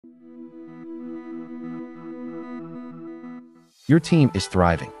Your team is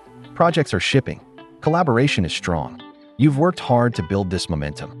thriving. Projects are shipping. Collaboration is strong. You've worked hard to build this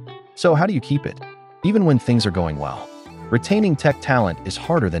momentum. So how do you keep it? Even when things are going well. Retaining tech talent is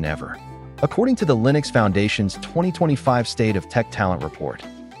harder than ever. According to the Linux Foundation's 2025 State of Tech Talent Report,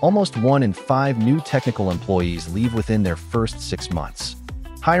 almost 1 in 5 new technical employees leave within their first 6 months.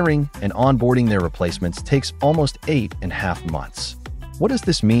 Hiring and onboarding their replacements takes almost 8.5 months. What does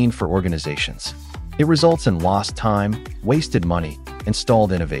this mean for organizations? It results in lost time, wasted money, and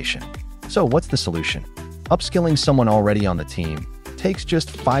stalled innovation. So what's the solution? Upskilling someone already on the team takes just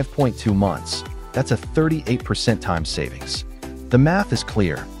 5.2 months. That's a 38% time savings. The math is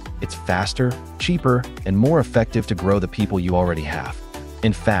clear. It's faster, cheaper, and more effective to grow the people you already have.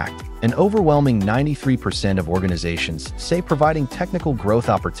 In fact, an overwhelming 93% of organizations say providing technical growth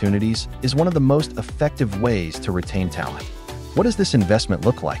opportunities is one of the most effective ways to retain talent. What does this investment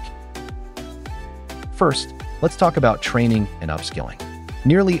look like? First, let's talk about training and upskilling.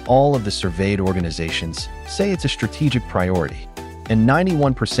 Nearly all of the surveyed organizations say it's a strategic priority, and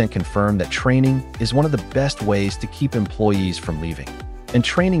 91% confirm that training is one of the best ways to keep employees from leaving. And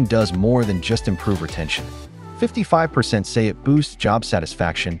training does more than just improve retention. 55% say it boosts job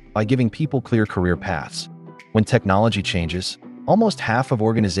satisfaction by giving people clear career paths. When technology changes, almost half of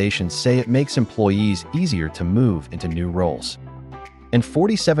organizations say it makes employees easier to move into new roles. And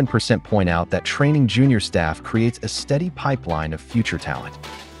 47% point out that training junior staff creates a steady pipeline of future talent.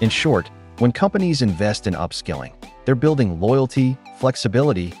 In short, when companies invest in upskilling, they're building loyalty,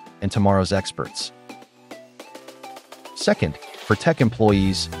 flexibility, and tomorrow's experts. Second, for tech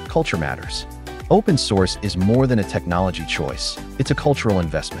employees, culture matters. Open source is more than a technology choice. It's a cultural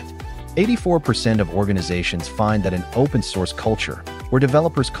investment. 84% of organizations find that an open source culture, where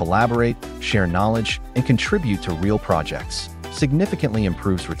developers collaborate, share knowledge, and contribute to real projects, significantly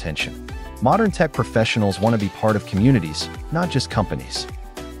improves retention. Modern tech professionals want to be part of communities, not just companies.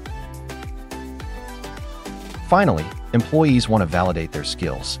 Finally, employees want to validate their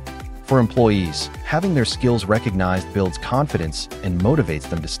skills. For employees, having their skills recognized builds confidence and motivates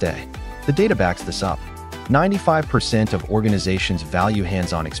them to stay. The data backs this up. 95% of organizations value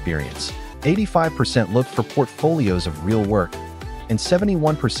hands-on experience, 85% look for portfolios of real work, and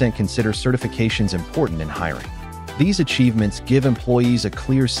 71% consider certifications important in hiring. These achievements give employees a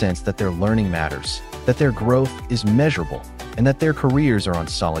clear sense that their learning matters, that their growth is measurable, and that their careers are on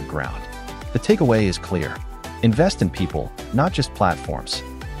solid ground. The takeaway is clear. Invest in people, not just platforms.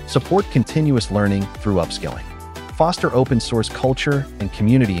 Support continuous learning through upskilling. Foster open source culture and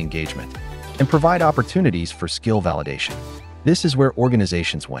community engagement, and provide opportunities for skill validation. This is where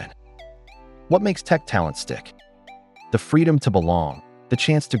organizations win. What makes tech talent stick? The freedom to belong, the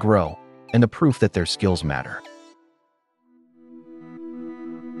chance to grow, and the proof that their skills matter.